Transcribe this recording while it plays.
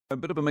A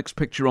bit of a mixed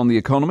picture on the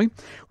economy.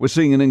 We're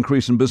seeing an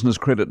increase in business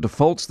credit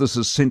defaults. This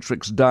is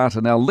Centrix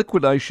data. Now,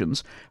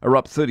 liquidations are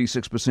up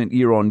 36%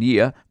 year on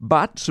year,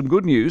 but some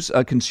good news,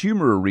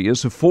 consumer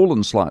arrears have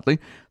fallen slightly.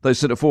 They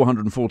sit at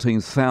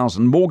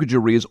 414,000. Mortgage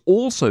arrears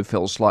also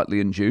fell slightly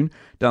in June,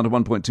 down to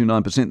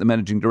 1.29%. The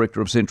Managing Director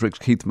of Centrix,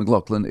 Keith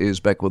McLaughlin, is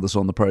back with us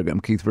on the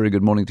program. Keith, very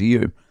good morning to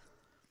you.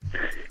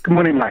 Good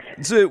morning, Mike.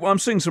 So I'm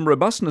seeing some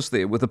robustness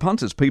there with the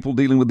punters, people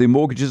dealing with their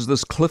mortgages.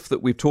 This cliff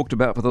that we've talked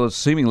about for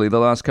seemingly the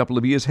last couple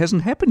of years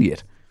hasn't happened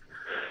yet.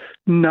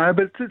 No,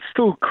 but it's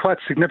still quite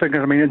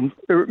significant. I mean,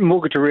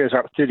 mortgage arrears are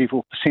up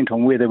 34%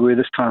 on where they were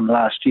this time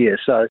last year.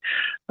 So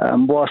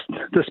whilst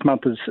this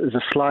month is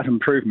a slight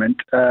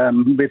improvement,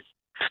 we're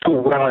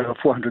still well over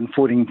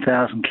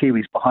 414,000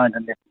 Kiwis behind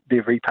in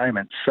their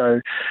repayments. So,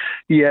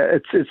 yeah,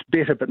 it's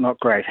better but not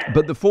great.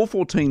 But the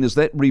 414, is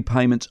that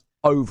repayments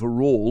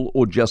overall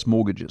or just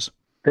mortgages?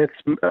 That's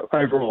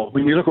overall.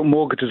 When you look at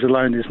mortgages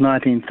alone, there's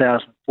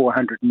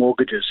 19,400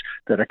 mortgages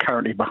that are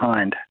currently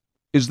behind.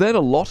 Is that a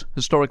lot,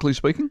 historically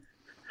speaking?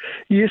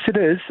 Yes, it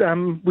is.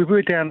 We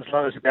were down as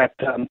low as about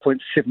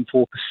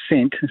 0.74%.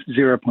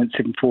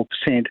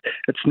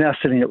 It's now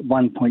sitting at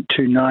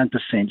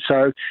 1.29%.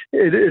 So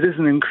it is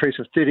an increase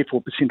of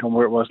 34% on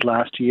where it was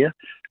last year.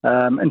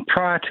 And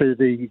prior to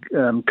the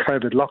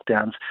COVID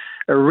lockdowns,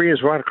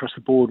 arrears right across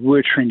the board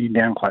were trending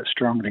down quite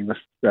strongly with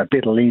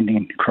better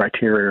lending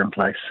criteria in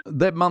place.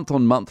 That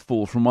month-on-month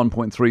fall from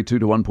 1.32 to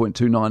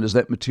 1.29, is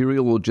that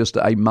material or just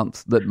a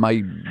month that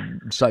may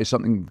say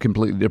something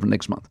completely different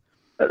next month?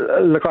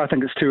 Look, I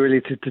think it's too early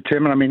to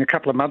determine. I mean, a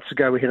couple of months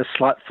ago we had a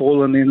slight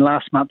fall, and then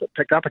last month it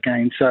picked up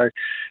again. So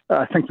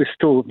I think we're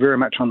still very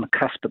much on the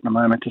cusp at the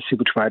moment to see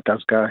which way it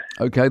does go.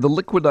 Okay, the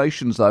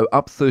liquidations, though,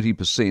 up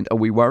 30%. Are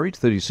we worried?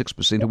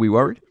 36%, are we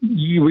worried?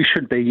 We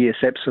should be, yes,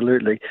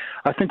 absolutely.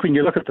 I think when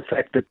you look at the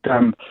fact that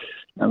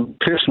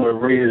personal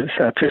arrears,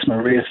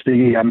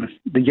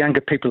 the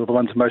younger people are the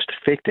ones most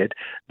affected.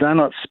 They're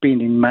not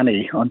spending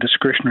money on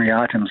discretionary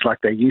items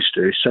like they used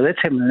to. So that's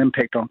having an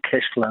impact on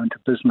cash flow into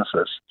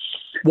businesses.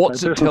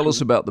 What's it tell us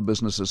about the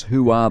businesses?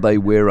 Who are they?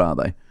 Where are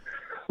they?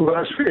 Well,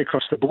 it's really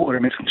across the board. I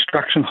mean, it's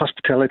construction,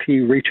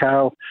 hospitality,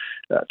 retail,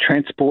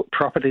 transport,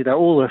 property. They're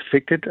all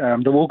affected.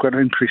 They've all got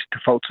increased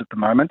defaults at the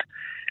moment.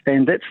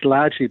 And that's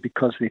largely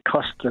because their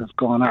costs have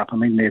gone up. I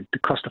mean, the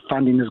cost of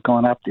funding has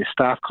gone up. Their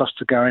staff costs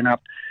are going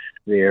up.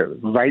 Their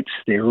rates,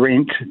 their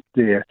rent,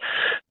 their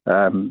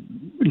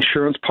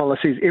insurance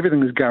policies,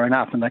 everything is going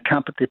up, and they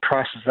can't put their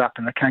prices up,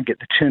 and they can't get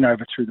the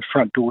turnover through the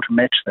front door to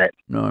match that.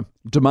 No.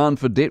 Demand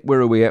for debt,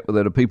 where are we at with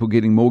that? Are people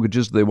getting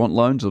mortgages? Do they want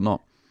loans or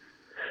not?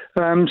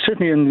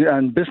 Certainly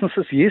in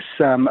businesses, yes.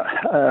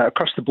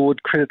 Across the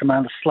board, credit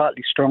demand is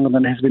slightly stronger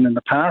than it has been in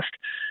the past.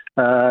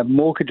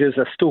 Mortgages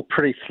are still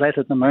pretty flat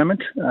at the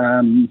moment.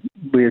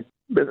 They've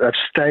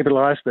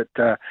stabilised, but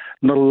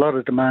not a lot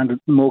of demand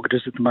for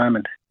mortgages at the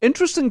moment.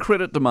 Interesting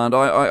credit demand.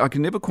 I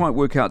can never quite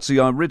work out. See,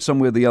 I read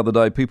somewhere the other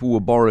day people were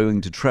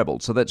borrowing to travel,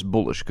 so that's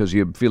bullish because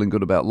you're feeling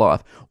good about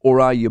life. Or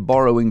are you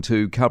borrowing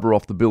to cover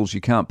off the bills you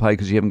can't pay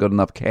because you haven't got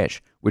enough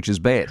cash, which is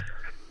bad?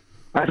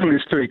 I think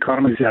there's two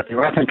economies out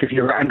there. I think if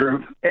you're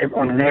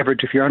on an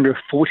average, if you're under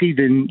 40,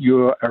 then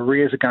your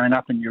arrears are going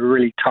up and you're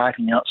really tight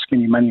and you're not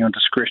spending money on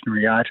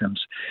discretionary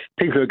items.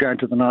 People who are going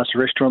to the nice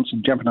restaurants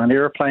and jumping on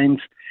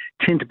aeroplanes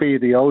tend to be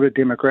the older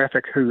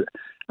demographic who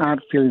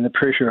aren't feeling the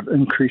pressure of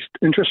increased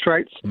interest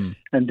rates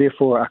and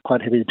therefore are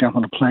quite happy to jump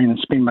on a plane and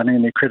spend money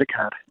on their credit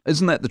card.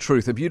 Isn't that the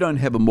truth? If you don't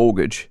have a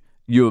mortgage,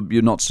 you're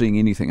not seeing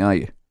anything, are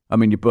you? I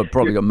mean, you've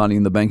probably got money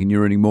in the bank and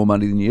you're earning more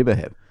money than you ever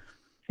have.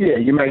 Yeah,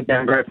 you may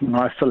downgrade from an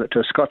eye fillet to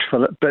a Scotch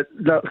fillet, but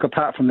look,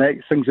 apart from that,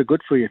 things are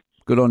good for you.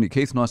 Good on you,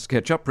 Keith. Nice to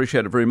catch up.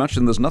 Appreciate it very much.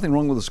 And there's nothing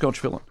wrong with a Scotch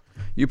fillet.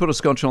 You put a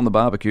Scotch on the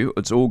barbecue,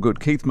 it's all good.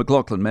 Keith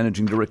McLaughlin,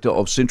 Managing Director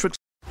of Centrix.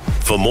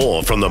 For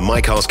more from the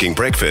Mike Hosking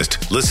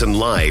Breakfast, listen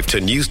live to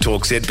News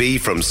Talk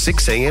ZB from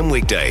 6 a.m.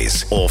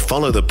 weekdays or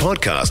follow the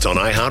podcast on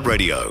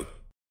iHeartRadio.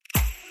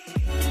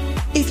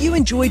 If you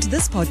enjoyed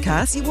this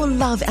podcast, you will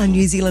love our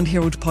New Zealand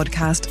Herald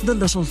podcast, The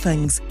Little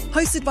Things,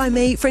 hosted by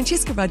me,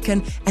 Francesca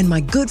Rudkin, and my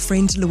good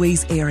friend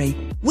Louise Airy.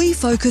 We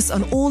focus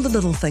on all the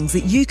little things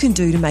that you can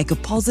do to make a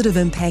positive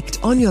impact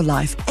on your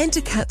life and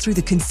to cut through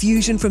the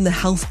confusion from the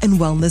health and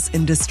wellness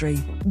industry.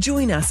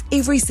 Join us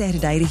every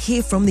Saturday to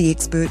hear from the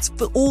experts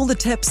for all the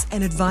tips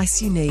and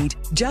advice you need.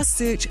 Just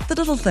search The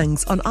Little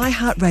Things on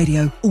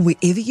iHeartRadio or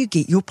wherever you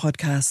get your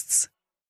podcasts.